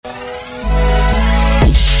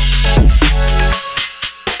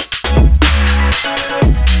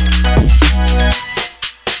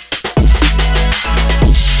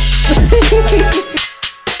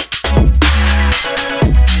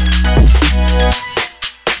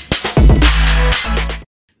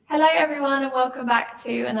Hello everyone and welcome back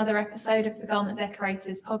to another episode of the Garment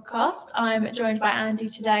Decorators podcast. I'm joined by Andy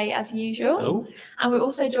today as usual. Hello. And we're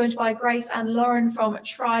also joined by Grace and Lauren from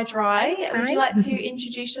TriDri. Hi. Would you like to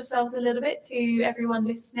introduce yourselves a little bit to everyone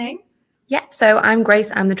listening? Yeah, so I'm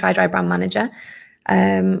Grace. I'm the TriDri brand manager.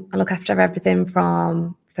 I look after everything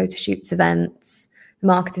from photo shoots, events, the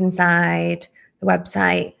marketing side, the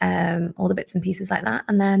website, all the bits and pieces like that.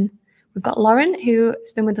 And then we've got Lauren, who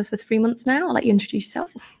has been with us for 3 months now. I'll let you introduce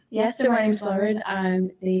yourself. Yeah, so my name's Lauren.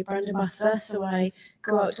 I'm the brand ambassador. So I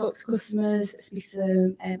go out, talk to customers, speak to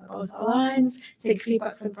them about our lines, take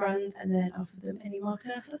feedback from the brand, and then offer them any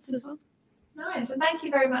marketing assets as well. Nice, and thank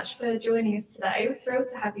you very much for joining us today. We're thrilled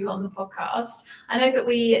to have you on the podcast. I know that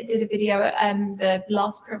we did a video at the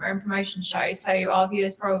last Printer and Promotion show, so our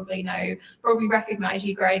viewers probably recognise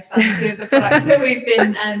you, Grace, and a few of the products that we've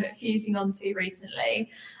been fusing onto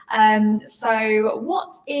recently. So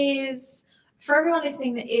what is, for everyone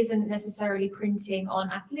listening that isn't necessarily printing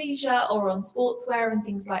on athleisure or on sportswear and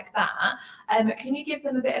things like that, can you give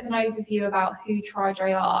them a bit of an overview about who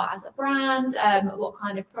TriDri are as a brand, what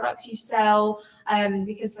kind of products you sell?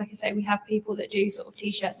 Because like I say, we have people that do sort of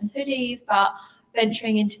t-shirts and hoodies, but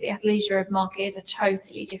venturing into the athleisure market is a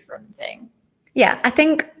totally different thing. Yeah, I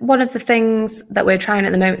think one of the things that we're trying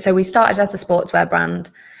at the moment, so we started as a sportswear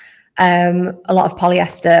brand, a lot of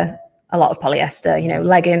polyester,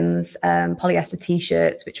 leggings, polyester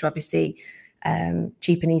t-shirts, which are obviously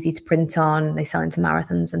cheap and easy to print on. They sell into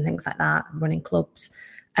marathons and things like that, running clubs.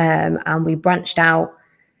 And we branched out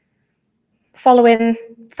following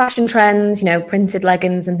fashion trends, printed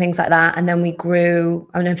leggings and things like that. And then we grew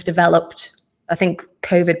and developed, I think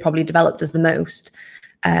COVID probably developed us the most.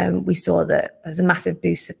 We saw that there was a massive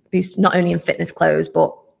boost, not only in fitness clothes,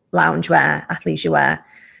 but loungewear, athleisure wear.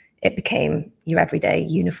 It became your everyday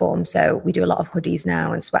uniform. So we do a lot of hoodies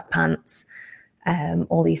now and sweatpants.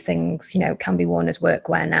 All these things, can be worn as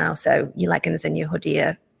workwear now. So your leggings and your hoodie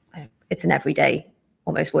it's an everyday,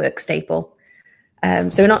 almost work staple.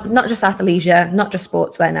 So not just athleisure, not just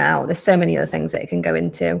sportswear now. There's so many other things that it can go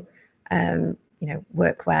into.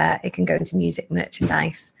 Workwear. It can go into music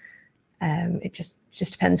merchandise. It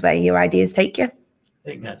just depends where your ideas take you. I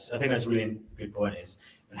think that's a really good point. Is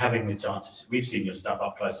having the chances. We've seen your stuff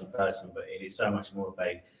up close in person, but it is so much more of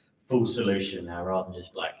a full solution now rather than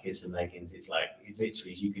just like here's some leggings. It's like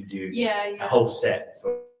literally you can do a whole set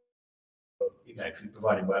for if you're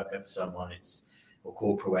providing workwear for someone, or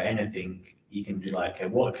corporate wear, anything you can do. Like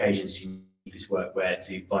what occasions do you need this workwear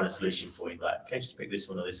to find a solution for you? Like can you just pick this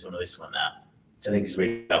one or this one or this one now? Which I think is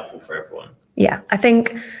really helpful for everyone. Yeah, I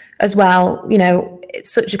think as well, it's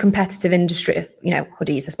such a competitive industry,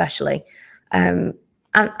 hoodies especially, and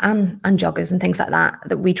joggers and things like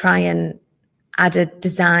that we try and add a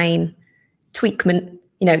design tweakment,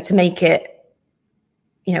 to make it,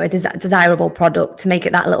 a desirable product, to make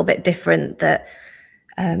it that little bit different that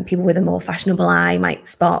people with a more fashionable eye might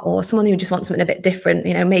spot, or someone who just wants something a bit different.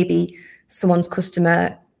 Maybe someone's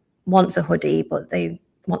customer wants a hoodie, but they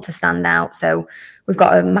want to stand out. So we've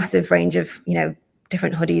got a massive range of,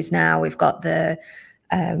 different hoodies now. We've got the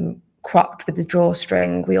cropped with the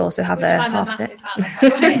drawstring. We also have a half zip.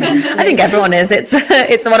 I think everyone is. It's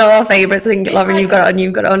one of our favourites. I think Lauren, you've got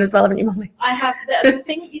it on as well, haven't you, Molly? I have. The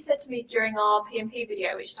thing that you said to me during our P&P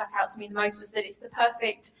video, which stuck out to me the most, was that it's the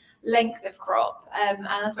perfect length of crop. And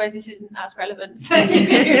I suppose this isn't as relevant for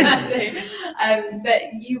you, Andy.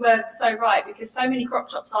 But you were so right, because so many crop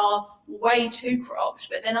tops are way too cropped,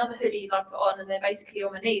 but then other hoodies I put on and they're basically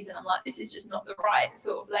on my knees, and I'm like, this is just not the right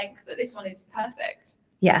sort of length, but this one is perfect.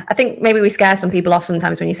 Yeah, I think maybe we scare some people off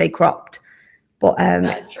sometimes when you say cropped, but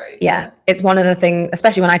that is true. Yeah, it's one of the things,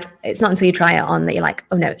 especially it's not until you try it on that you're like,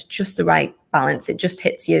 oh no, it's just the right balance. It just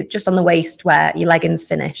hits you just on the waist where your leggings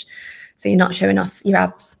finish, so you're not showing off your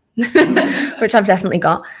abs, which I've definitely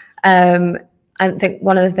got. I think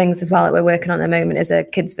one of the things as well that we're working on at the moment is a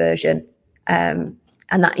kids version, and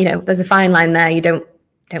that there's a fine line there. You don't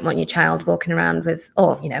want your child walking around with,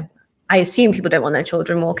 I assume people don't want their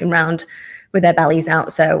children walking around with their bellies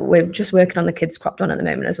out. So we're just working on the kids cropped on at the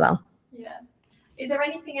moment as well. Yeah. Is there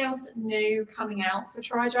anything else new coming out for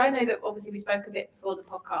TriDri? I know that obviously we spoke a bit before the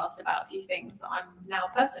podcast about a few things that I'm now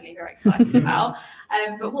personally very excited about.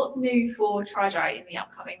 But what's new for TriDri in the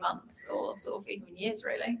upcoming months, or sort of even years,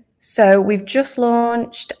 really? So we've just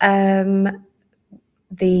launched the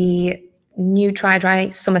new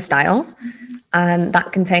TriDri summer styles, and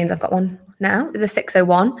that contains, I've got one now, the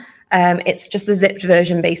 601. It's just the zipped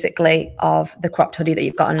version, basically, of the cropped hoodie that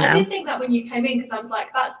you've got on now. I did think that when you came in, because I was like,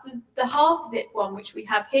 that's the half zip one, which we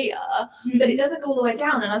have here, but it doesn't go all the way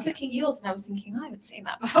down. And I was looking at yours and I was thinking, I haven't seen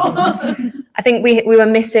that before. I think we were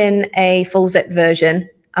missing a full zip version.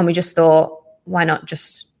 And we just thought, why not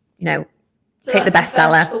just, So take the that's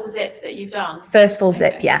bestseller. First full zip that you've done. First full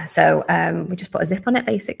zip, yeah. So we just put a zip on it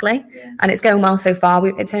basically, and it's going well so far.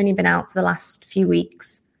 It's only been out for the last few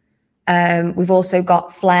weeks. We've also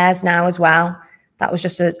got flares now as well. That was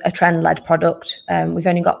just a trend-led product. We've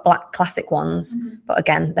only got black classic ones, but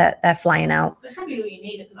again, they're flying out. That's probably all you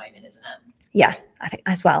need at the moment, isn't it? Yeah, I think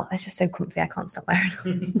as well. It's just so comfy. I can't stop wearing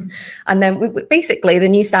them. And then we basically the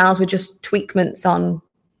new styles were just tweakments on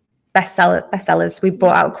bestsellers. We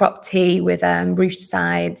brought out a crop tee with ruched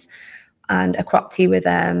sides and a crop tee with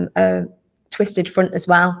a twisted front as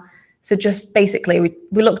well. So just basically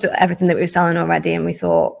we looked at everything that we were selling already and we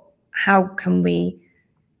thought, how can we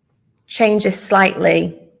change this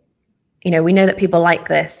slightly? We know that people like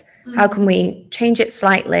this. How can we change it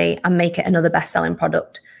slightly and make it another best-selling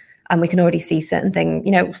product? And we can already see certain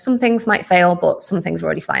things, some things might fail, but some things are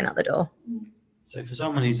already flying out the door. So for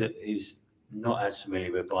someone who's not as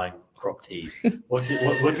familiar with buying crop tees, what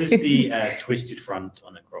does the twisted front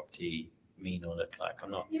on a crop tee mean or look like?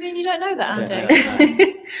 You mean you don't know that,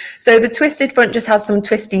 Andy? So the twisted front just has some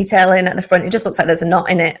twist detail in at the front. It just looks like there's a knot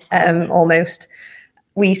in it, almost.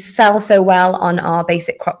 We sell so well on our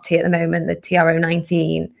basic crop tee at the moment, the TRO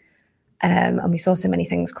 19, and we saw so many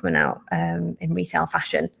things coming out in retail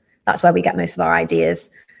fashion. That's where we get most of our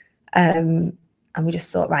ideas, and we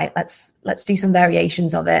just thought, right, let's do some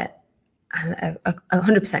variations of it. And a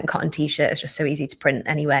 100% cotton t-shirt is just so easy to print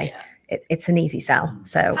anyway. It's an easy sell.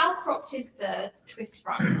 So how cropped is the twist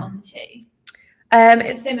front on the tee?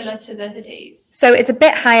 It's similar to the hoodies. So it's a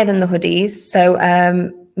bit higher than the hoodies. So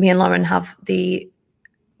me and Lauren have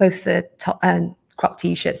both the top crop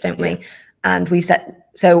t-shirts, don't we? And we said,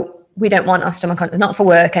 so we don't want our stomach on, not for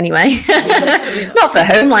work anyway, not for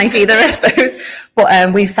home life either, I suppose.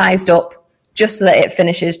 But we've sized up just so that it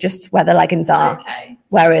finishes just where the leggings are. Okay.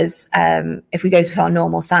 Whereas if we go to our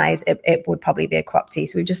normal size, it would probably be a crop tee.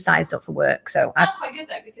 So we've just sized up for work. So that's quite good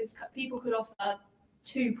though, because people could offer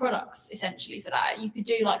two products essentially for that. You could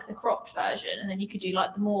do like the cropped version, and then you could do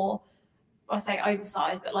like the more, I say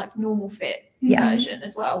oversized, but like normal fit version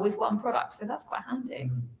as well with one product. So that's quite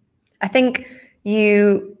handy. I think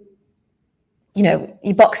you're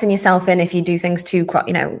boxing yourself in if you do things too crop.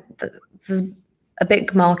 There's a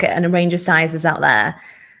big market and a range of sizes out there.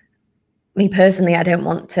 Me personally, I don't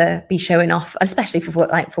want to be showing off, especially for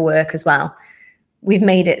work as well. We've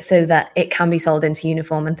made it so that it can be sold into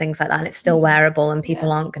uniform and things like that, and it's still wearable, and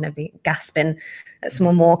people aren't going to be gasping at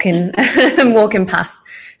someone walking past.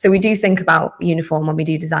 So we do think about uniform when we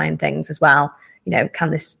do design things as well.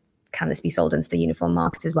 Can this be sold into the uniform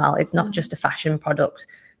market as well? It's not just a fashion product.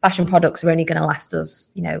 Fashion products are only going to last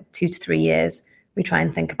us, 2 to 3 years. We try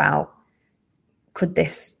and think about, could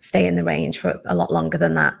this stay in the range for a lot longer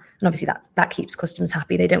than that? And obviously that keeps customers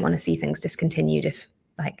happy. They don't want to see things discontinued if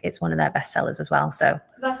it's one of their best sellers as well. So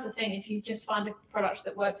that's the thing. If you just find a product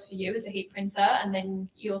that works for you as a heat printer, and then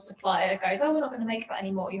your supplier goes, oh, we're not going to make that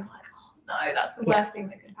anymore, you're like, oh no, that's the worst thing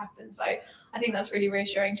that could happen. So I think that's really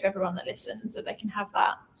reassuring to everyone that listens, that they can have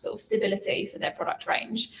that sort of stability for their product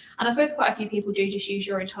range. And I suppose quite a few people do just use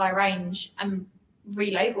your entire range and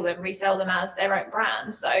relabel them, resell them as their own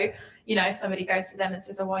brand. So if somebody goes to them and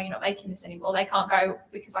says, oh, why are you not making this anymore? They can't go,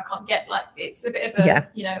 because I can't get, it's a bit of a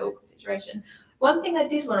awkward situation. One thing I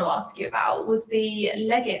did want to ask you about was the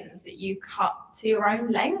leggings that you cut to your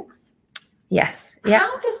own length. Yes. Yeah.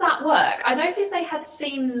 How does that work? I noticed they had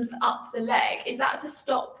seams up the leg. Is that to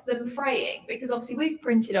stop them fraying? Because obviously we've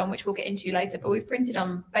printed on, which we'll get into later, but we've printed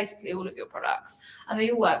on basically all of your products, and they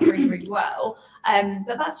all work really, really well.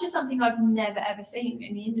 But that's just something I've never, ever seen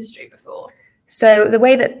in the industry before. So the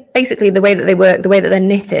way that they work, the way that they're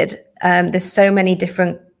knitted, there's so many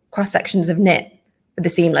different cross sections of knit with the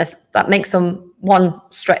seamless that makes them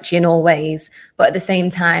stretchy in all ways, but at the same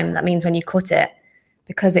time that means when you cut it,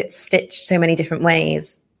 because it's stitched so many different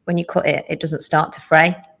ways, when you cut it, it doesn't start to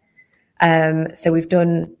fray. So we've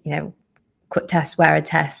done cut tests, wearer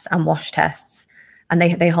tests, and wash tests, and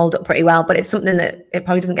they hold up pretty well. But it's something that it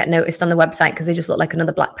probably doesn't get noticed on the website because they just look like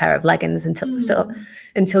another black pair of leggings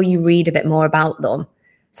until you read a bit more about them.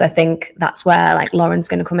 So I think that's where Lauren's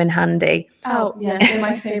going to come in handy. Oh yeah, they're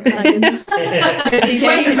my favourite leggings.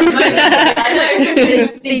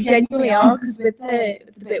 They genuinely are, because with the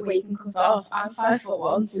bit where you can cut off, I'm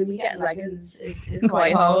 5'1", so me getting leggings is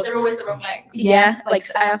quite hard. They're always the wrong length. Yeah, I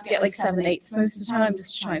have to get 7/8 most of the time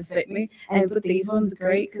just to try and fit me. But these ones are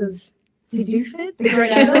great because they do fit. They're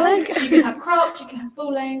great over the leg. You can have cropped, you can have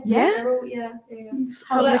full length. Yeah. They're all,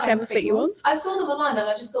 Whichever fit you want. I saw them online and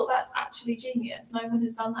I just thought that's actually genius. No one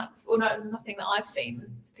has done that before. No, nothing that I've seen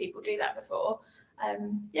people do that before.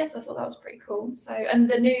 So I thought that was pretty cool. So, and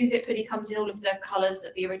the new zip hoodie comes in all of the colours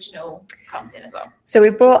that the original comes in as well. So we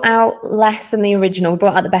brought out less than the original. We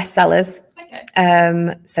brought out the best sellers.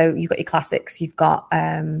 Okay. So you've got your classics, you've got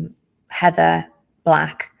heather,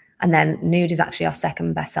 black, and then nude is actually our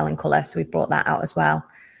second best selling colour. So we've brought that out as well.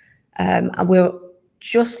 And we're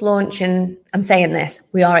just launching, I'm saying this,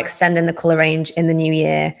 we are extending the colour range in the new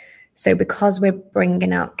year. So because we're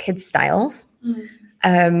bringing out kids styles,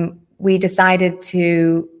 we decided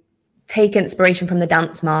to take inspiration from the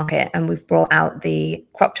dance market, and we've brought out the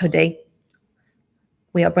cropped hoodie.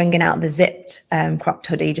 We are bringing out the zipped cropped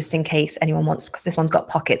hoodie just in case anyone wants, because this one's got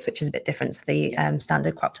pockets, which is a bit different to the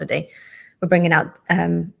standard cropped hoodie. We're bringing out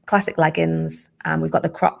classic leggings, and we've got the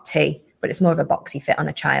cropped tee, but it's more of a boxy fit on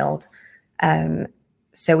a child.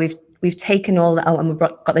 So we've taken all that, and we've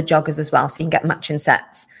got the joggers as well, so you can get matching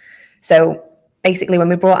sets. So basically, when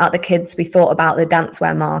we brought out the kids, we thought about the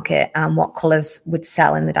dancewear market and what colours would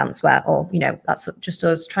sell in the dancewear, or, you know, that's just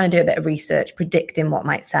us trying to do a bit of research, predicting what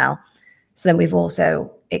might sell. So then we've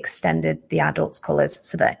also extended the adults' colours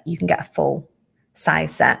so that you can get a full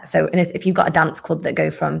size set. So and if you've got a dance club that go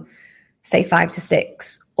from, say, 5 to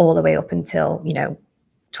 6, all the way up until, you know,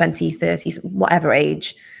 20, 30, whatever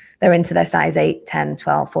age, they're into their size 8, 10,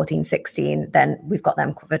 12, 14, 16, then we've got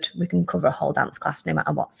them covered. We can cover a whole dance class no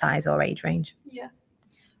matter what size or age range. Yeah.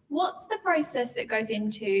 What's the process that goes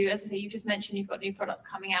into, as I say, you've just mentioned you've got new products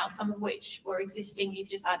coming out, some of which were existing, you've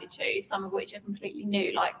just added to, some of which are completely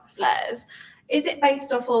new, like the flares. Is it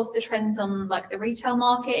based off of the trends on like the retail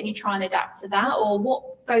market and you try and adapt to that, or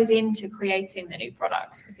what goes into creating the new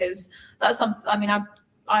products? Because that's something, I mean,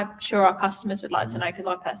 I'm sure our customers would like to know, because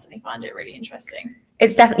I personally find it really interesting.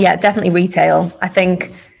 It's definitely retail. I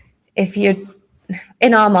think if you're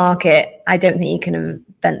in our market, I don't think you can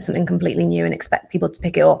invent something completely new and expect people to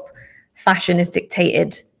pick it up. Fashion is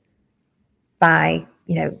dictated by,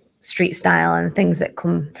 you know, street style and things that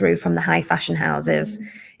come through from the high fashion houses.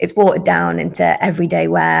 It's watered down into everyday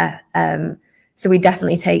wear. So we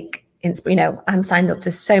definitely take, you know, I'm signed up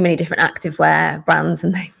to so many different activewear brands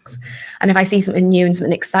and things. And if I see something new and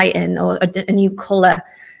something exciting or a new colour,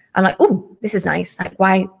 I'm like, oh, this is nice. Like,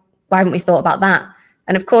 why haven't we thought about that?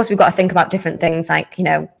 And of course, we've got to think about different things like, you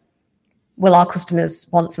know, will our customers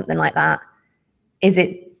want something like that? Is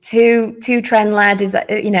it too trend led? Is that,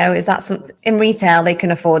 you know, is that something in retail they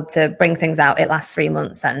can afford to bring things out? It lasts 3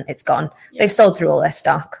 months and it's gone. Yeah. They've sold through all their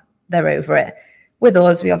stock. They're over it. With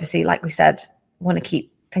us, we obviously, like we said, want to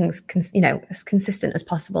keep things, you know, as consistent as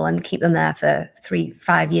possible and keep them there for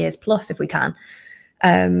 3-5 years plus if we can.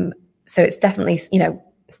 So it's definitely, you know,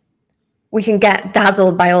 we can get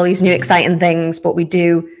dazzled by all these new exciting things, but we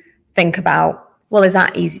do think about, well, is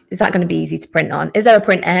that easy? Is that going to be easy to print on? Is there a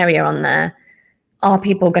print area on there? Are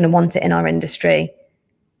people going to want it in our industry?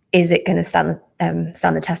 Is it going to stand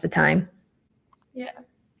the test of time? Yeah.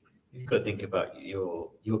 You've got to think about your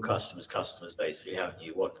customers, basically, haven't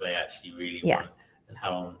you? What do they actually really want? And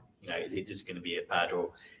how long, you know, is it just going to be a fad,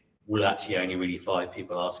 or will actually only really 5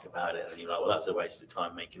 people ask about it? And you're like, well, that's a waste of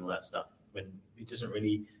time making all that stuff. When it doesn't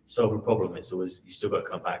really solve a problem, it's always, you still got to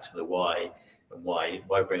come back to the why, and why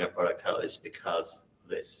bring a product out of this because of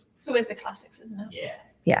this. It's always the classics, isn't it?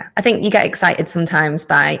 Yeah. I think you get excited sometimes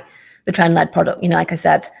by the trend-led product. You know, like I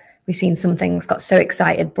said, we've seen some things, got so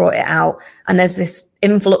excited, brought it out, and there's this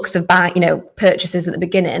influx of purchases at the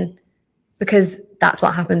beginning, because that's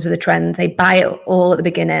what happens with a trend. They buy it all at the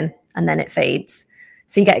beginning and then it fades.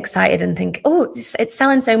 So you get excited and think, oh, it's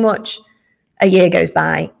selling so much. A year goes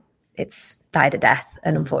by, it's died a death,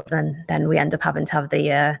 and unfortunately, then we end up having to have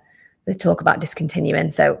the talk about discontinuing.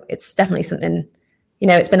 So it's definitely something, you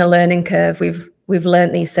know, it's been a learning curve. We've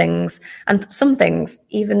learned these things, and some things,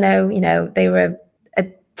 even though, you know, they were a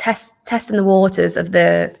test in the waters of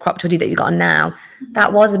the cropped hoodie that you got on now,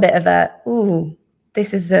 that was a bit of a, ooh,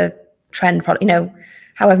 this is a trend product. You know,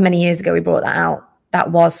 however many years ago we brought that out,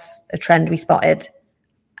 that was a trend we spotted,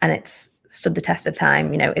 and it's stood the test of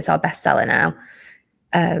time. You know, it's our bestseller now.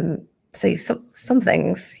 So some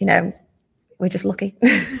things, you know, we're just lucky. I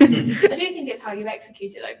do think it's how you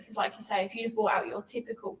execute it though, because like you say, if you'd have brought out your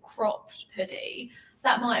typical cropped hoodie,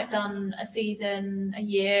 that might have done a season, a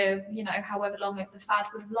year, you know, however long the fad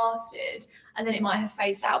would have lasted, and then it might have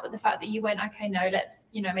phased out. But the fact that you went, okay, no, let's,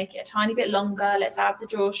 you know, make it a tiny bit longer, let's add the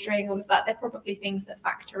drawstring, all of that, they're probably things that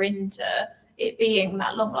factor into it being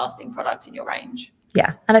that long-lasting product in your range.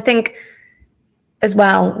 Yeah, and I think as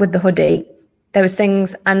well with the hoodie, there was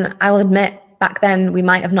things, and I'll admit back then we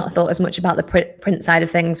might have not thought as much about the print side of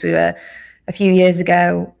things. We were, a few years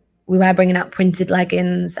ago, we were bringing out printed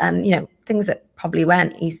leggings and, you know, things that probably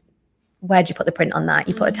weren't easy. Where'd you put the print on that?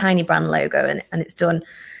 You put a tiny brand logo and it's done.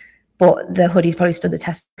 but the hoodie's probably stood the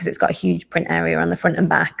test because it's got a huge print area on the front and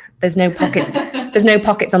back. There's no pocket, there's no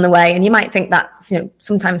pockets on the way. And you might think that's,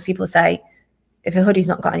 sometimes people say, if a hoodie's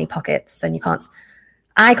not got any pockets, then you can't.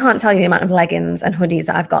 I can't tell you the amount of leggings and hoodies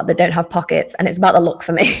that I've got that don't have pockets, and it's about the look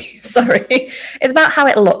for me. Sorry. It's about how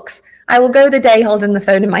it looks. I will go the day holding the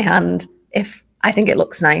phone in my hand if I think it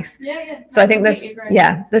looks nice. Yeah. So I think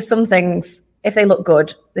there's some things, if they look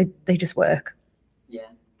good, they just work. Yeah.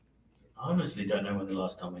 I honestly don't know when the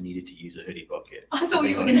last time I needed to use a hoodie pocket. I thought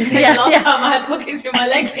you were going to say the last time I had pockets in my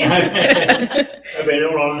leggings. I mean, in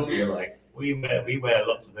all honesty, like we wear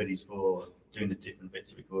lots of hoodies for doing the different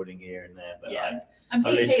bits of recording here and there, but and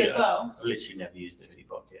PP as well. I literally never used a hoodie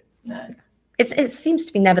pocket. No. It seems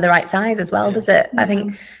to be never the right size as well, does it? I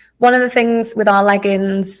think one of the things with our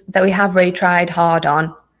leggings that we have really tried hard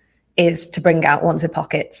on is to bring out ones with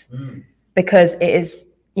pockets, because it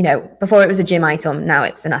is, before it was a gym item, now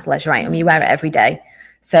it's an athleisure item. You wear it every day.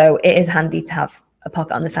 So it is handy to have a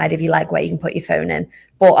pocket on the side of your leg where you can put your phone in.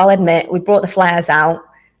 But I'll admit, we brought the flares out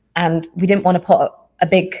and we didn't want to put a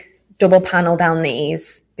big double panel down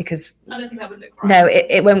these because I don't think that would look right. No,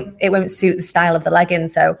 it won't suit the style of the legging.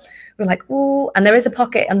 So we're like, ooh, and there is a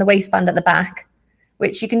pocket on the waistband at the back,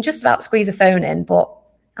 which you can just about squeeze a phone in, but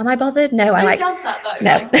am I bothered? No, Who does that though?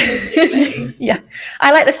 No. Like, realistically? Yeah,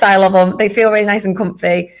 I like the style of them. They feel really nice and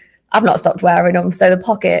comfy. I've not stopped wearing them. So the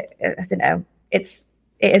pocket, it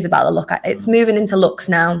is about the look. It's moving into looks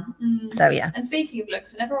now. So yeah. And speaking of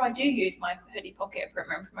looks, whenever I do use my hoodie pocket at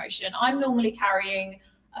Primer and Promotion, I'm normally carrying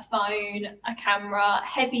a phone, a camera,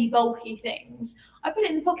 heavy, bulky things. I put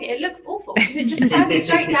it in the pocket. It looks awful because it just sags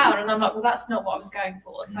straight down, and I'm like, well, that's not what I was going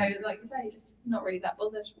for. So, like you say, just not really that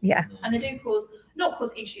bothered. Yeah. And they do not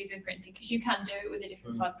cause issues with printing, because you can do it with a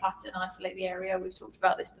different size pattern, isolate the area. We've talked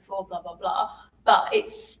about this before, blah blah blah. But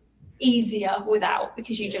it's easier without,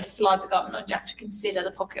 because you just slide the garment on. You have to consider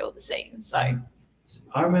the pocket or the seam. So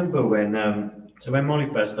I remember when Molly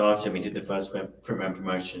first started, we did the first Primer and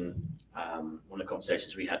Promotion. One of the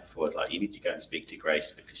conversations we had before was like, you need to go and speak to Grace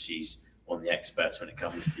because she's one of the experts when it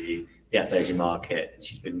comes to the athleisure market. And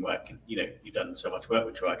she's been working, you've done so much work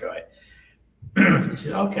with TriDri. She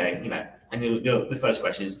said, okay, and the first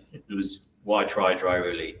question was why TriDri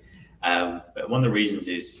really? But one of the reasons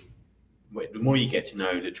is the more you get to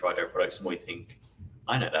know the TriDri products, the more you think,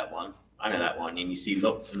 I know that one. And you see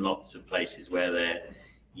lots and lots of places where they're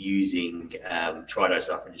using TriDri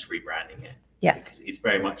stuff and just rebranding it. Yeah. Because it's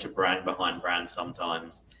very much a brand behind brand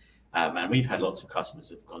sometimes. And we've had lots of customers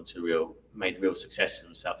who have made real success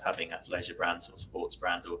themselves having athleisure brands or sports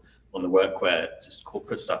brands or on the workwear, just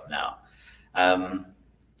corporate stuff now. But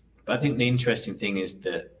I think the interesting thing is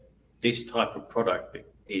that this type of product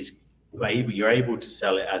is you're able to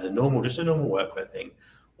sell it as just a normal workwear thing,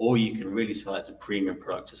 or you can really sell it as a premium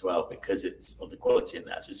product as well because it's of the quality in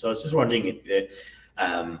that. So I was just wondering if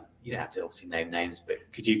you don't have to obviously name names, but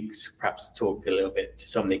could you perhaps talk a little bit to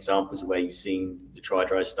some of the examples of where you've seen the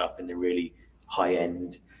TriDri stuff in the really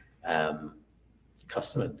high-end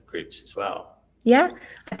customer groups as well? Yeah,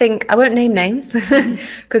 I think I won't name names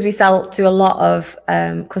because we sell to a lot of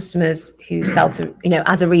customers who sell to,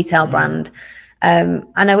 as a retail brand. And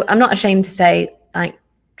I'm not ashamed to say, like,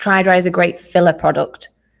 TriDri is a great filler product.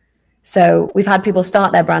 So we've had people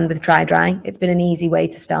start their brand with TriDri. It's been an easy way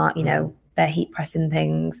to start, they're heat pressing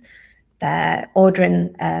things, they're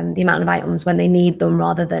ordering the amount of items when they need them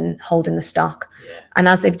rather than holding the stock. Yeah. And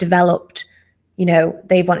as they've developed,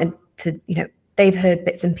 they've wanted to, they've heard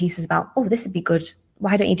bits and pieces about, oh, this would be good.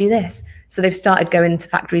 Why don't you do this? So they've started going to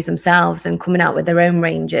factories themselves and coming out with their own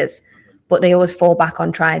ranges, but they always fall back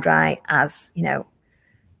on TriDri as, you're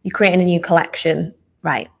creating a new collection,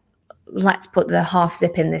 right? Let's put the half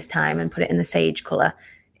zip in this time and put it in the sage color.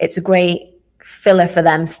 It's a great filler for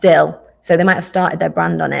them still. So they might have started their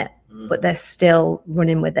brand on it, but they're still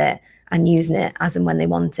running with it and using it as and when they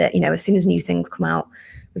want it. As soon as new things come out,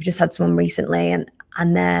 we've just had someone recently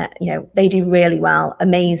and they're, they do really well,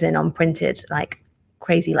 amazing on printed, like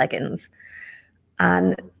crazy leggings.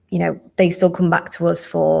 And, they still come back to us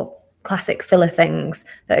for classic filler things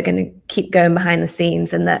that are going to keep going behind the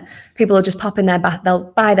scenes, and that people will just pop in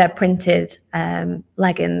they'll buy their printed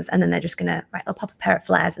leggings, and then they're just going to, they'll pop a pair of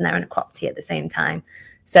flares and they're in a crop tee at the same time.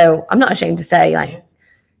 So I'm not ashamed to say,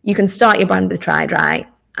 you can start your brand with TriDri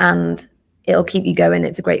and it'll keep you going.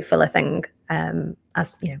 It's a great filler thing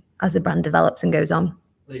as the brand develops and goes on.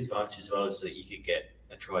 The advantage as well is that you could get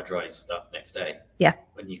a TriDri stuff next day. Yeah.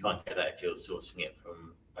 When you can't get that if you're sourcing it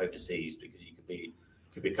from overseas, because you could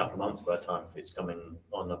be a couple of months by the time if it's coming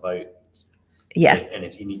on a boat. Yeah. And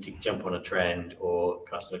if you need to jump on a trend or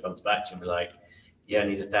customer comes back to you and be like, you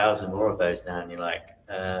only need 1,000 more of those now, and you're like,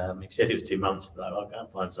 if you said it was 2 months, I'd be like, I'll go and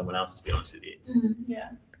find someone else, to be honest with you. Yeah.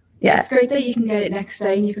 It's great that you can get it next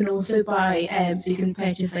day, and you can also buy, so you can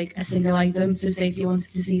purchase like a single item. So say if you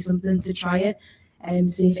wanted to see something to try it,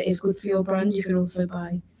 see if it is good for your brand, you can also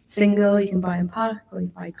buy single, you can buy in pack, or you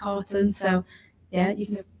buy carton. So yeah, you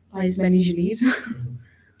can buy as many as you need.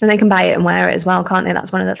 And they can buy it and wear it as well, can't they?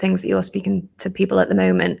 That's one of the things that you're speaking to people at the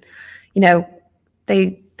moment. You know,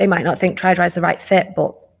 they might not think TriDri is the right fit,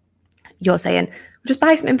 but you're saying, just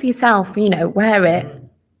buy something for yourself, you know, wear it,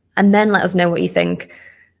 and then let us know what you think.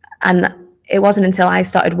 And it wasn't until I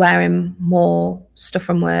started wearing more stuff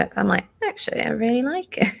from work, I'm like, actually, I really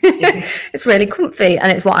like it. It's really comfy,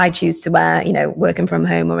 and it's what I choose to wear, you know, working from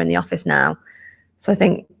home or in the office now. So I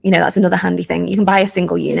think, you know, that's another handy thing. You can buy a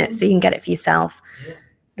single unit, so you can get it for yourself.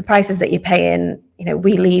 The prices that you're paying, you know,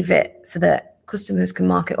 we leave it so that customers can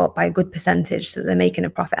mark it up by a good percentage, so they're making a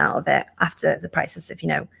profit out of it after the prices of, you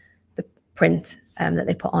know, the print that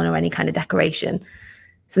they put on or any kind of decoration.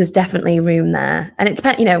 So there's definitely room there. And it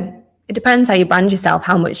depends, you know, it depends how you brand yourself,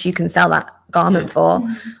 how much you can sell that garment for.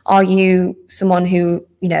 Are you someone who,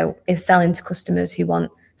 you know, is selling to customers who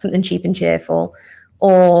want something cheap and cheerful,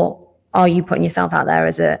 or are you putting yourself out there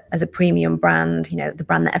as a premium brand, you know, the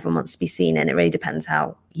brand that everyone wants to be seen in? It really depends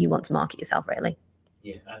how you want to market yourself, really.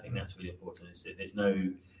 Yeah, I think that's really important.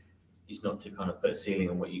 It's not to kind of put a ceiling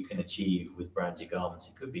on what you can achieve with branded garments.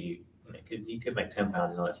 It could be, you could make £10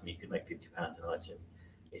 an item, you could make £50 an item.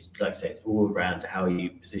 It's like I say, it's all around how you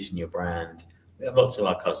position your brand. We have lots of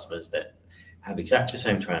our customers that have exactly the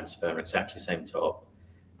same transfer and exactly the same top,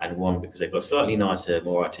 and one, because they've got slightly nicer,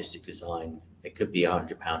 more artistic design, it could be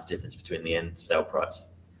 £100 difference between the end sale price.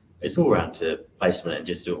 It's all around to placement and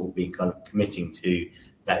just all being kind of committing to,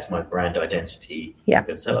 that's my brand identity. Yeah. I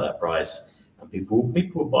can sell at that price, and people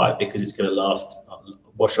will buy it because it's going to last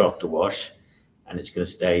wash after wash, and it's going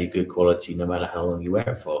to stay good quality no matter how long you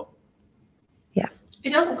wear it for. Yeah.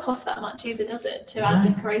 It doesn't cost that much either, does it, to add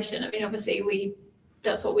decoration? I mean, obviously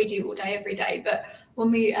that's what we do all day, every day. But when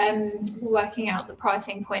we were working out the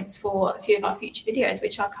pricing points for a few of our future videos,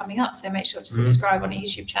 which are coming up, so make sure to subscribe on our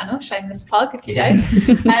YouTube channel. Shameless plug if you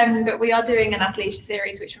don't. But we are doing an Athleisure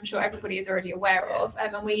series, which I'm sure everybody is already aware of,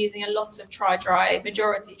 and we're using a lot of TriDri,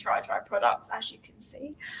 majority TriDri products, as you can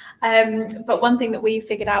see. But one thing that we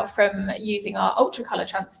figured out from using our ultra color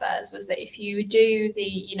transfers was that if you do the,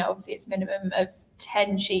 you know, obviously it's minimum of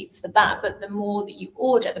 10 sheets for that, but the more that you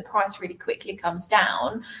order, the price really quickly comes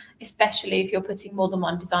down, especially if you're putting more than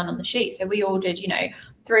one design on the sheet. So we ordered, you know,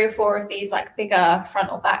 3 or 4 of these like bigger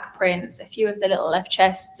front or back prints, a few of the little left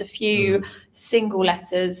chests, a few single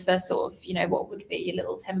letters for sort of, you know, what would be your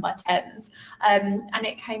little 10 by 10s. And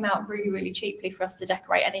it came out really, really cheaply for us to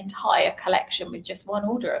decorate an entire collection with just one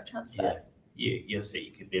order of transfers. You'll see,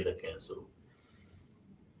 you could be looking at sort of,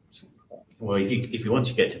 well, if you want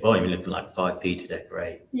to get to volume, you're looking like 5p to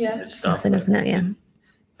decorate. Yeah. It's nothing, isn't it? Yeah.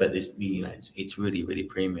 But this, you know, it's really, really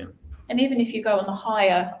premium. And even if you go on the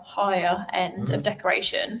higher end of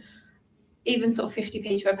decoration, even sort of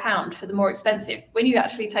 50p to £1 for the more expensive, when you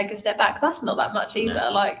actually take a step back, that's not that much either. No.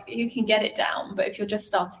 Like, you can get it down, but if you're just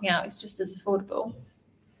starting out, it's just as affordable.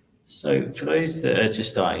 So for those that are just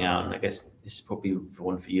starting out, and I guess this is probably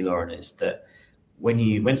one for you, Lauren, is that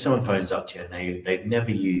when someone phones up to you and they've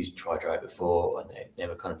never used TriDri before, and they've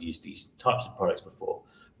never kind of used these types of products before,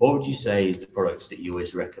 what would you say is the products that you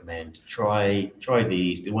always recommend? Try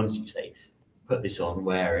these, the ones you say, put this on,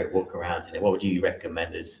 wear it, walk around in it. What would you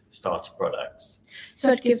recommend as starter products?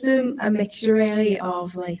 So I'd give them a mixture really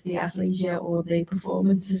of like the athleisure or the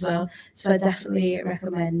performance as well. So I definitely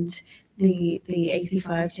recommend the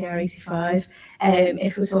 85 TR85.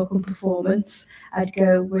 If we're talking performance, I'd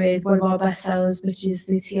go with one of our best sellers, which is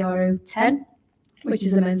the TR10, which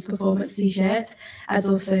is the men's performance t-shirt. I'd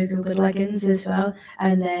also go with leggings as well,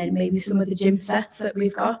 and then maybe some of the gym sets that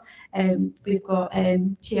we've got. We've got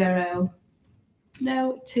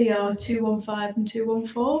TR215 and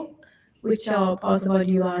 214, which are part of our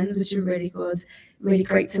new lines, which are really good, really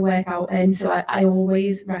great to work out in. So I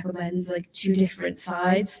always recommend like 2 different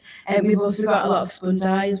sides. And we've also got a lot of spun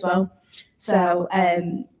dye as well. So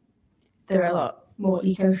they're a lot more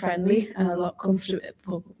eco-friendly and a lot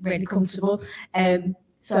comfortable, really comfortable.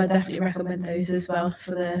 So I definitely recommend those as well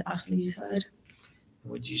for the athleisure side.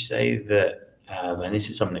 Would you say that, and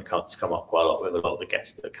this is something that's come up quite a lot with a lot of the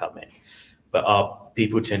guests that come in, but are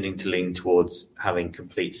people tending to lean towards having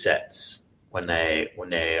complete sets when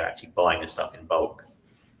they're actually buying the stuff in bulk?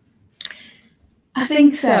 I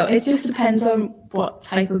think so. It just depends on what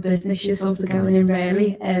type of business you're sort of going in,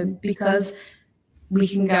 really, because we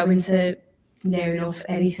can go into near enough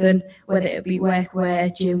anything, whether it be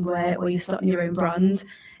workwear, gym wear, or you're starting your own brand.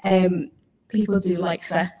 People do like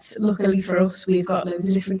sets. Luckily for us, we've got loads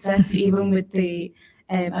of different sets, even with the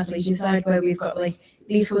athleisure side, where we've got like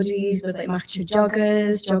these hoodies with like matching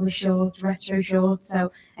joggers, jogger shorts, retro shorts.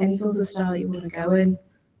 So any sort of style you want to go in,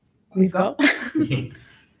 we've got.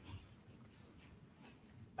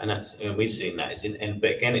 And that's, we've seen that.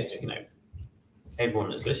 But again, it's, everyone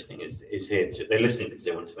that's listening is here they're listening because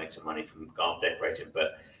they want to make some money from garment decorating.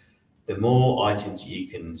 But the more items you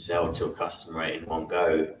can sell to a customer in one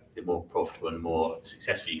go, the more profitable and more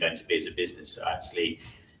successful you're going to be as a business. So actually,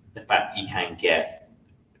 the fact that you can get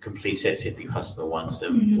complete sets if the customer wants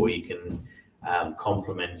them, or you can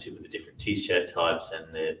complement it with the different t-shirt types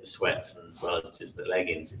and the sweats, and as well as just the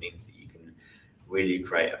leggings, it means that you can really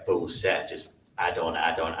create a full set, just add on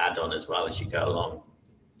as well as you go along,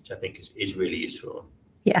 which I think is really useful.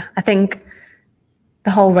 Yeah, I think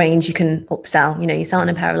the whole range you can upsell. You're selling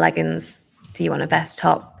a pair of leggings. Do you want a vest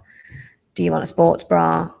top? Do you want a sports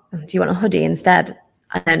bra? Do you want a hoodie instead?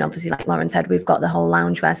 And then obviously, like Lauren said, we've got the whole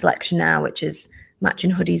loungewear selection now, which is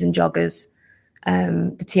matching hoodies and joggers.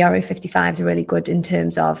 The TRO 55s are really good in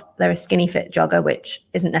terms of they're a skinny fit jogger, which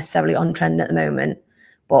isn't necessarily on trend at the moment,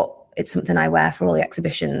 but it's something I wear for all the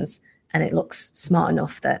exhibitions, and it looks smart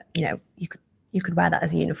enough that you could wear that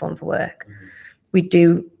as a uniform for work. We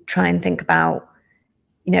do try and think about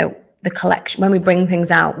the collection when we bring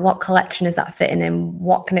things out. What collection is that fitting in?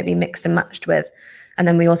 What can it be mixed and matched with? And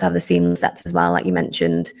then we also have the seamless sets as well, like you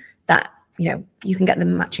mentioned, that you can get the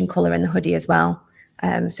matching color in the hoodie as well.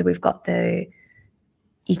 So we've got the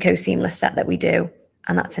eco seamless set that we do,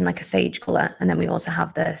 and that's in like a sage color. And then we also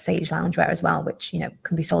have the sage loungewear as well, which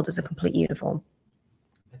can be sold as a complete uniform.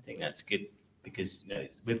 I think that's good because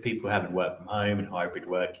with people having work from home and hybrid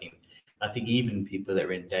working, I think even people that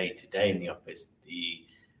are in day to day in the office, the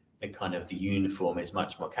kind of the uniform is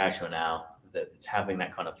much more casual now. That having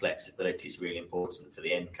that kind of flexibility is really important for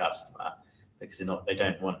the end customer, because they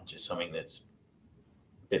don't want just something that's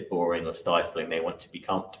a bit boring or stifling. They want to be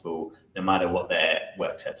comfortable no matter what their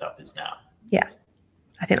work setup is now. Yeah,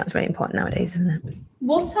 I think that's really important nowadays, isn't it?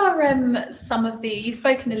 What are some of you've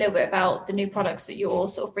spoken a little bit about the new products that you're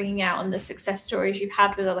sort of bringing out and the success stories you've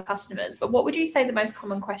had with other customers, but what would you say the most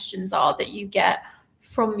common questions are that you get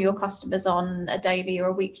from your customers on a daily or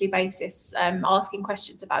a weekly basis, asking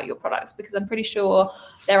questions about your products? Because I'm pretty sure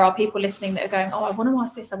there are people listening that are going, oh, I want to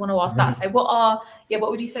ask this, I want to ask that. So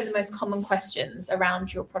what would you say the most common questions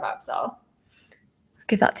around your products are?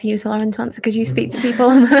 Give that to you, Lauren, to answer, because you speak to people.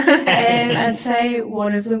 I'd say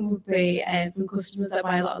one of them would be from customers that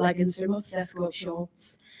buy a lot of leggings from us. They're called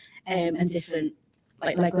shorts and different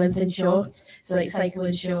like leg length and shorts, so like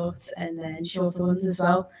cycling shorts and then shorter ones as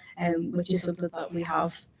well, which is something that we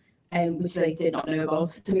have, which they did not know about.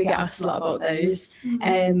 So we get asked a lot about those.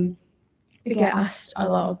 We get asked a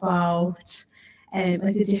lot about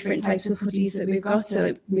like the different types of hoodies that we've got.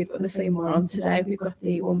 So we've got the same one on today. We've got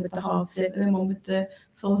the one with the half zip and then one with the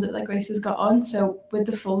full zip that Grace has got on. So with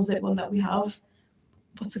the full zip one that we have,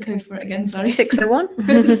 what's the code for it again? Sorry.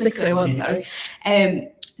 601. 601, sorry.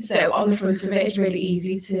 So on the front of it, it's really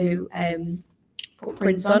easy to put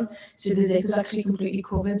prints on. So the zip is actually completely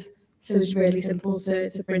covered. So it's really simple to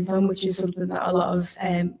print on, which is something that a lot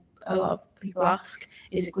of people ask,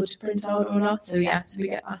 is it good to print out or not? So yeah, so we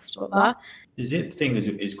get asked about that. The zip thing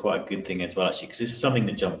is quite a good thing as well, actually, because it's something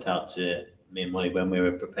that jumped out to me and Molly when we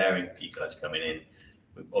were preparing for you guys coming in.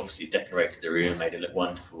 We obviously decorated the room, made it look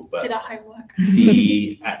wonderful, but did our homework.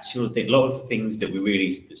 The actual thing, a lot of the things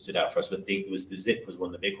that stood out for us, was the zip was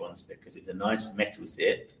one of the big ones, because it's a nice metal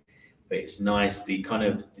zip, but it's nice, the kind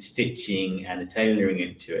of the stitching and the tailoring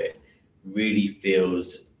into it really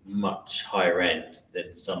feels much higher end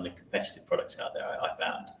than some of the competitive products out there I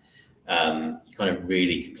found. You kind of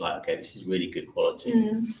really like, okay, this is really good quality.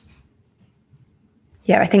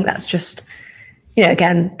 Yeah, I think that's just,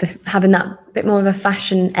 again, having that bit more of a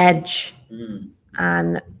fashion edge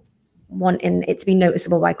and wanting it to be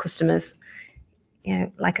noticeable by customers.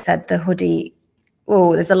 Like I said, the hoodie,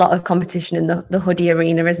 there's a lot of competition in the hoodie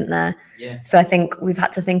arena, isn't there? Yeah. So I think we've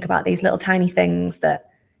had to think about these little tiny things that,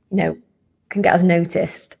 can get us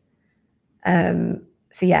noticed.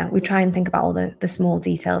 So yeah, we try and think about all the small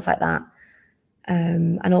details like that.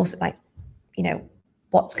 And also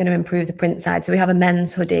what's going to improve the print side. So we have a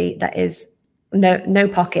men's hoodie that is no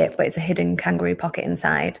pocket, but it's a hidden kangaroo pocket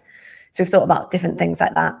inside. So we've thought about different things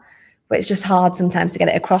like that, but it's just hard sometimes to get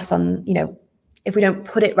it across on, if we don't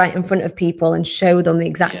put it right in front of people and show them the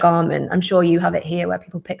exact garment. I'm sure you have it here where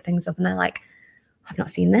people pick things up and they're like, I've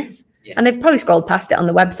not seen this. Yeah. And they've probably scrolled past it on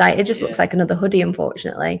the website. It just looks like another hoodie,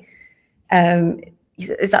 unfortunately.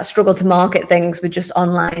 it's that struggle to market things with just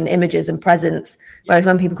online images and presence. Whereas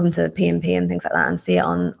when people come to P&P and things like that and see it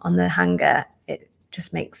on the hanger, it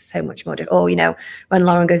just makes so much more difference. Or, you know, when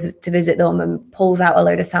Lauren goes to visit them and pulls out a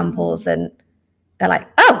load of samples and they're like,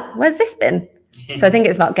 oh, where's this been? So I think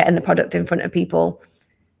it's about getting the product in front of people.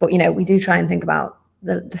 But, you know, we do try and think about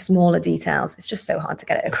the smaller details. It's just so hard to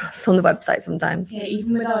get it across on the website sometimes. Yeah,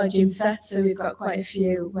 even with our gym sets, so we've got quite a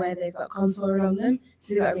few where they've got contour on them.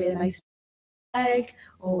 So they've got a really nice leg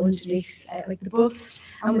or underneath like the bust.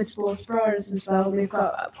 And with sports bras as well, we've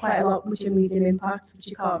got quite a lot which are medium impact, which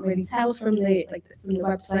you can't really tell from the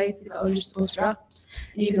website. We've got adjustable straps,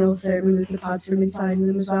 and you can also remove the pads from inside of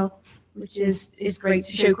them as well, which is great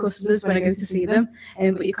to show customers when I go to see them.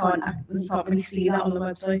 But you can't really see that on the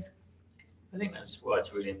website. I think that's why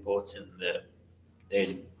it's really important that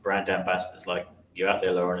there's brand ambassadors like you out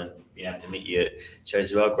there, Lauren, and being able to meet you at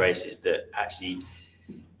shows as well, Grace, is that actually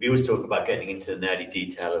we always talk about getting into the nerdy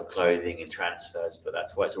detail of clothing and transfers, but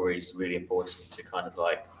that's why it's always really important to kind of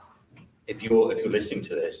like, if you're listening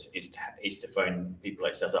to this, is to phone people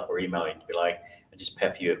like us up or email you to be like, and just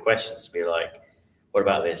pepper you with questions to be like, what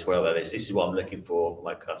about this? What about this? This is what I'm looking for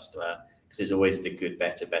my customer, because there's always the good,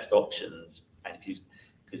 better, best options. And because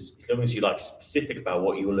as long as you're like specific about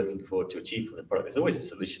what you're looking for to achieve from the product, there's always a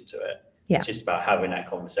solution to it. Yeah. It's just about having that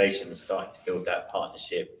conversation and starting to build that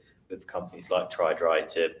partnership with companies like TriDri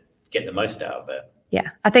to get the most out of it.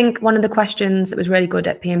 Yeah, I think one of the questions that was really good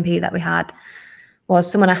at P&P that we had was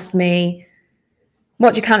someone asked me,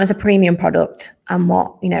 what do you count as a premium product? And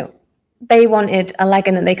what, you know, they wanted a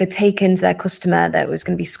legging that they could take into their customer that was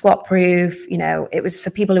going to be squat proof. You know, it was for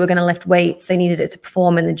people who were going to lift weights. They needed it to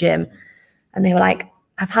perform in the gym. And they were like,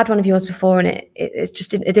 I've had one of yours before and it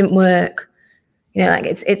didn't work. You know, like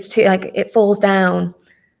it's too, like it falls down.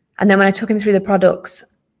 And then when I took him through the products,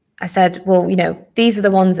 I said, well, you know, these are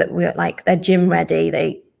the ones that we're like, they're gym ready.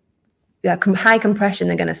 They're high compression.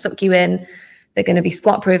 They're going to suck you in. They're going to be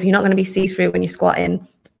squat proof. You're not going to be see-through when you're squatting.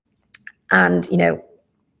 And, you know,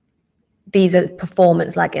 these are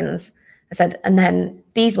performance leggings. I said, and then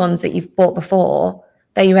these ones that you've bought before,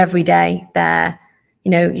 they're your everyday. They're,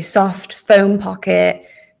 you know, your soft foam pocket.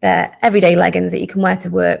 They're everyday leggings that you can wear to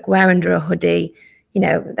work, wear under a hoodie. You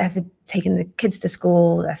know, they're for taking the kids to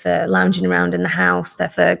school. They're for lounging around in the house. They're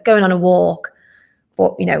for going on a walk.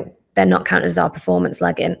 But, you know, they're not counted as our performance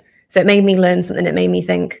legging. So it made me learn something. It made me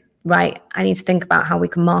think, right, I need to think about how we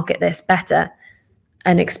can market this better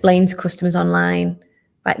and explain to customers online,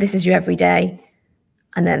 right, this is your everyday,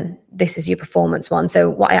 and then this is your performance one. So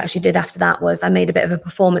what I actually did after that was I made a bit of a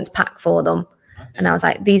performance pack for them. Okay. And I was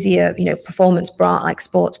like, these are your, you know, performance bra, like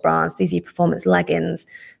sports bras. These are your performance leggings.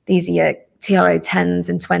 These are your TRO 10s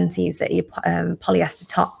and 20s that are your polyester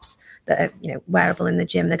tops that are, you know, wearable in the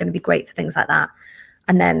gym. They're going to be great for things like that.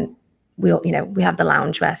 And then we'll, you know, we have the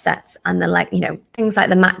loungewear sets and the, like, you know, things like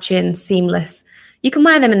the matching seamless. You can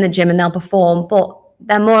wear them in the gym and they'll perform, but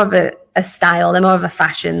they're more of a style. They're more of a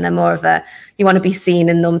fashion. They're more of a, you want to be seen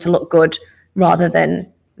in them to look good rather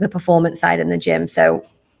than the performance side in the gym. So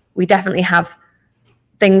we definitely have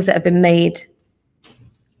things that have been made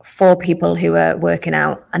for people who are working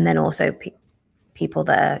out, and then also people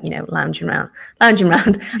that are, you know, lounging around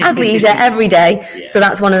athleisure every day. Yeah. So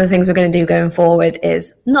that's one of the things we're going to do going forward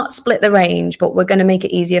is not split the range, but we're going to make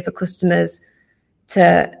it easier for customers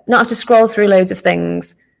to not have to scroll through loads of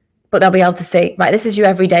things, but they'll be able to see, right, this is your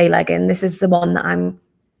everyday legging. This is the one that I'm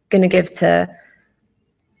going to give to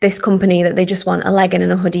this company that they just want a legging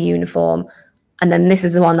and a hoodie uniform. And then this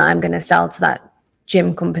is the one that I'm going to sell to that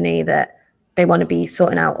gym company that they want to be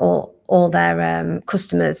sorting out all their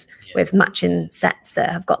customers with matching sets that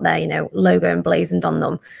have got their, you know, logo emblazoned on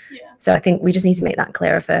them. Yeah. So I think we just need to make that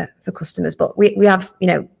clearer for customers. But we have, you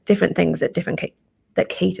know, different things that that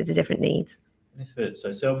cater to different needs.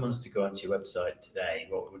 So someone wants to go onto your website today,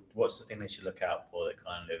 what's the thing they should look out for that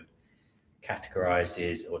kind of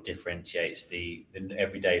categorizes or differentiates the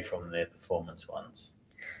everyday from the performance ones?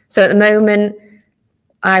 So at the moment,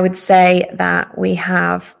 I would say that we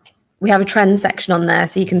have a trend section on there,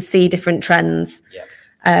 so you can see different trends.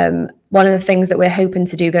 Yeah. One of the things that we're hoping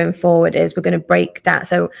to do going forward is we're going to break down.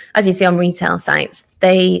 So as you see on retail sites,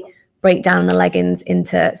 they break down the leggings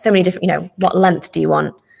into so many different, you know, what length do you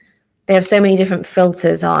want? They have so many different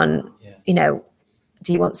filters on, you know,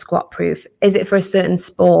 do you want squat proof? Is it for a certain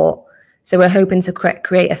sport? So we're hoping to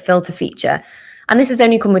create a filter feature. And this has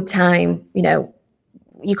only come with time. You know,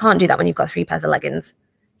 you can't do that when you've got 3 pairs of leggings.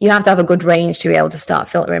 You have to have a good range to be able to start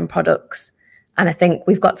filtering products. And I think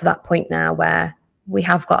we've got to that point now where we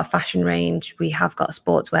have got a fashion range, we have got a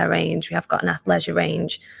sportswear range, we have got an athleisure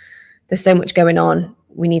range. There's so much going on.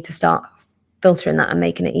 We need to start filtering that and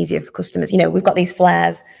making it easier for customers. You know, we've got these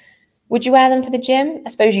flares. Would you wear them for the gym? I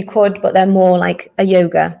suppose you could, but they're more like a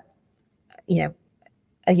yoga, you know,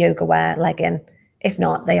 a yoga wear legging. If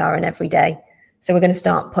not, they are an everyday. So we're going to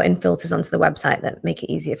start putting filters onto the website that make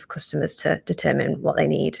it easier for customers to determine what they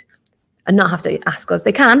need and not have to ask us.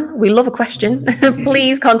 They can. We love a question.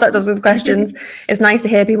 Please contact us with questions. It's nice to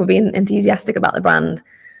hear people being enthusiastic about the brand.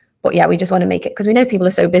 But yeah, we just want to make it, because we know people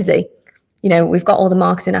are so busy. You know, we've got all the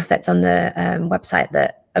marketing assets on the website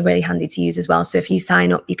that are really handy to use as well. So if you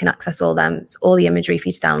sign up, you can access all them. It's all the imagery for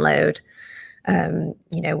you to download.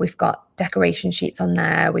 You know, we've got decoration sheets on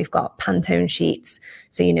there. We've got Pantone sheets,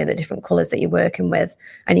 so you know the different colours that you're working with,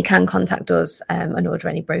 and you can contact us and order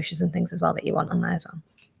any brochures and things as well that you want on there as well.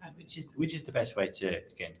 And which is the best way to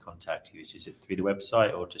get in contact with you? Is it through the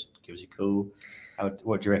website, or just give us a call?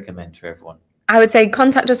 What do you recommend for everyone? I would say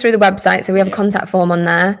contact us through the website. So we have a contact form on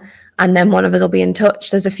there, and then one of us will be in touch.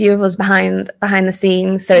 There's a few of us behind the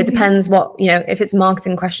scenes. So it depends what, you know, if it's a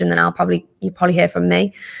marketing question, then you'll probably hear from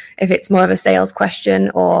me. If it's more of a sales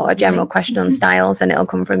question or a general question on styles, then it'll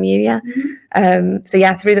come from you. Yeah. So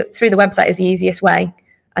yeah, through the website is the easiest way.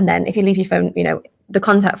 And then if you leave your phone, you know, the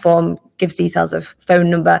contact form gives details of phone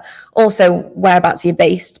number, also whereabouts you're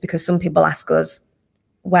based, because some people ask us,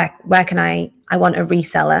 where can I want a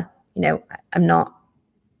reseller. You know, I'm not,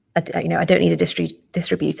 you know, I don't need a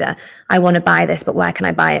distributor. I want to buy this, but where can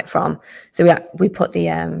I buy it from? So we put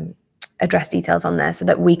the address details on there so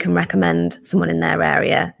that we can recommend someone in their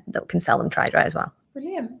area that can sell them TriDri as well.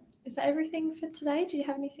 Brilliant. Is that everything for today? Do you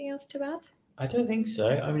have anything else to add? I don't think so.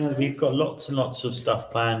 I mean, we've got lots and lots of stuff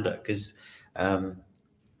planned because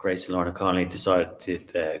Grace and Lauren kindly decided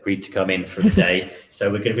to agree to come in for the day. So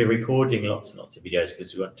we're going to be recording lots and lots of videos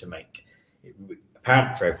because we want to make it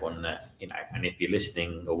apparent for everyone that, you know, and if you're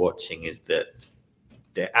listening or watching, is that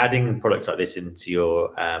they're adding a product like this into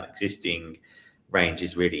your existing range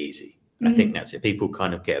is really easy. I think that's it. People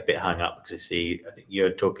kind of get a bit hung up because I think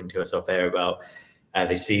you're talking to us off air about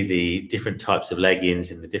they see the different types of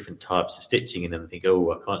leggings and the different types of stitching in them and think,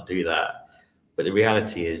 oh, I can't do that. But the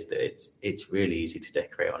reality is that it's really easy to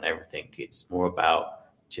decorate on everything. It's more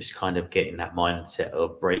about just kind of getting that mindset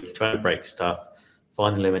of trying to break stuff,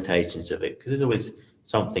 find the limitations of it, because there's always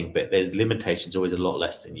something, but there's limitations always a lot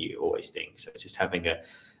less than you always think. So it's just having a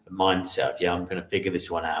mindset of, I'm going to figure this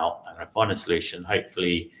one out. I'm going to find a solution.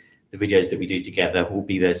 Hopefully the videos that we do together will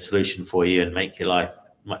be the solution for you and make your life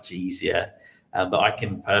much easier. But I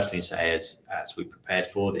can personally say, as we prepared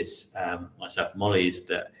for this, myself and Molly, is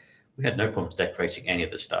that we had no problems decorating any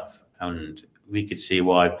of the stuff. And we could see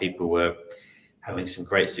why people were having some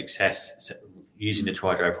great success using the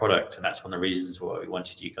TriDri product. And that's one of the reasons why we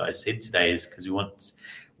wanted you guys in today, is because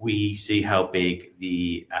we see how big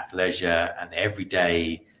the athleisure and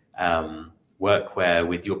everyday workwear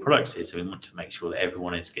with your products is. So we want to make sure that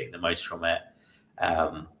everyone is getting the most from it.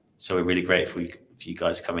 So we're really grateful for you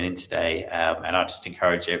guys coming in today. And I just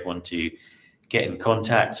encourage everyone to get in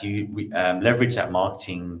contact. You leverage that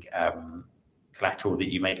marketing collateral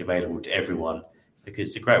that you make available to everyone, because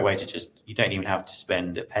it's a great way to you don't even have to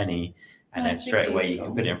spend a penny. And then straight away you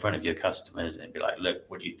can put it in front of your customers and be like, look,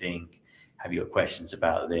 what do you think? Have you got questions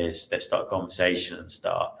about this? Let's start a conversation and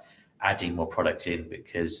start adding more products in,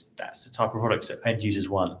 because that's the type of products that end users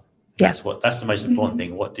want. Yeah. That's the most important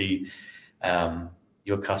thing. What do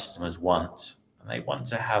your customers want? And they want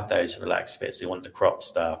to have those relaxed fits. They want the crop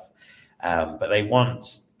stuff, but they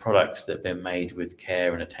want products that have been made with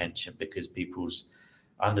care and attention, because people's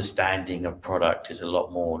understanding of product is a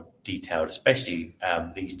lot more detailed, especially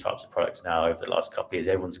these types of products now. Over the last couple of years,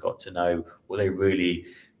 everyone's got to know what they really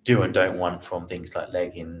do and don't want from things like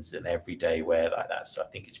leggings and everyday wear like that. So I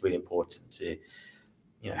think it's really important to,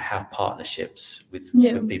 have partnerships with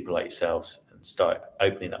people like yourselves and start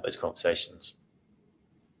opening up those conversations.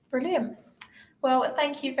 Brilliant. Well,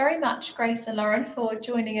 thank you very much, Grace and Lauren, for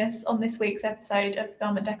joining us on this week's episode of the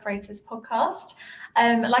Garment Decorators podcast.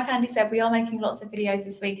 Like Andy said, we are making lots of videos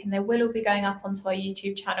this week, and they will all be going up onto our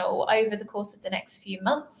YouTube channel over the course of the next few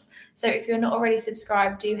months. So if you're not already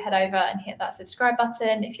subscribed, do head over and hit that subscribe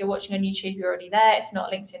button. If you're watching on YouTube, you're already there. If not,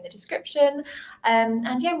 links are in the description. And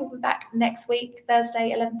we'll be back next week,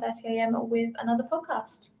 Thursday, 11:30 a.m. with another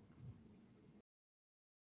podcast.